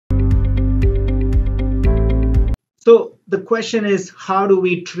So the question is, how do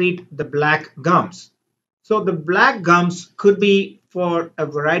we treat the black gums? So the black gums could be for a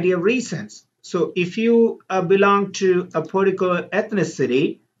variety of reasons. So if you belong to a particular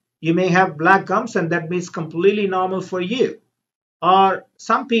ethnicity, you may have black gums and that means completely normal for you. Or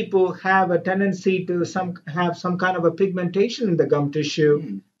some people have a tendency to have some kind of a pigmentation in the gum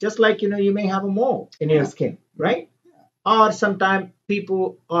tissue, just like you may have a mole in your skin, right? Or sometimes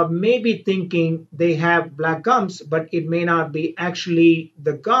people are maybe thinking they have black gums, but it may not be actually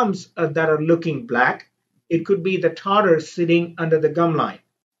the gums that are looking black. It could be the tartar sitting under the gum line,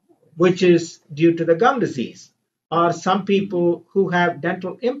 which is due to the gum disease. Or some people who have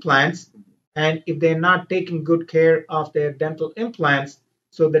dental implants, and if they're not taking good care of their dental implants,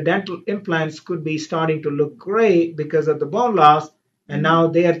 so the dental implants could be starting to look gray because of the bone loss, and now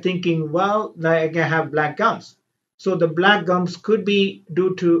they are thinking, well, I can have black gums. So the black gums could be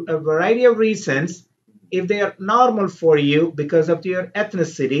due to a variety of reasons. If they are normal for you because of your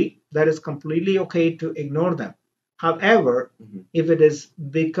ethnicity, that is completely okay to ignore them. However, if it is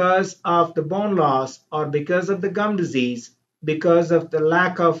because of the bone loss or because of the gum disease, because of the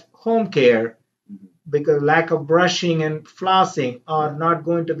lack of home care, because lack of brushing and flossing, or not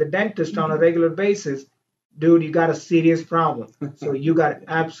going to the dentist on a regular basis, dude, you got a serious problem. So you got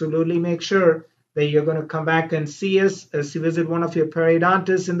to absolutely make sure that you're going to come back and see us, visit one of your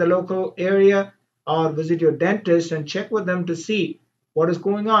periodontists in the local area, or visit your dentist and check with them to see what is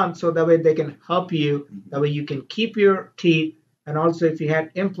going on, so that way they can help you. That way you can keep your teeth, and also if you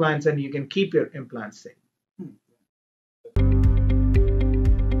had implants, and you can keep your implants safe.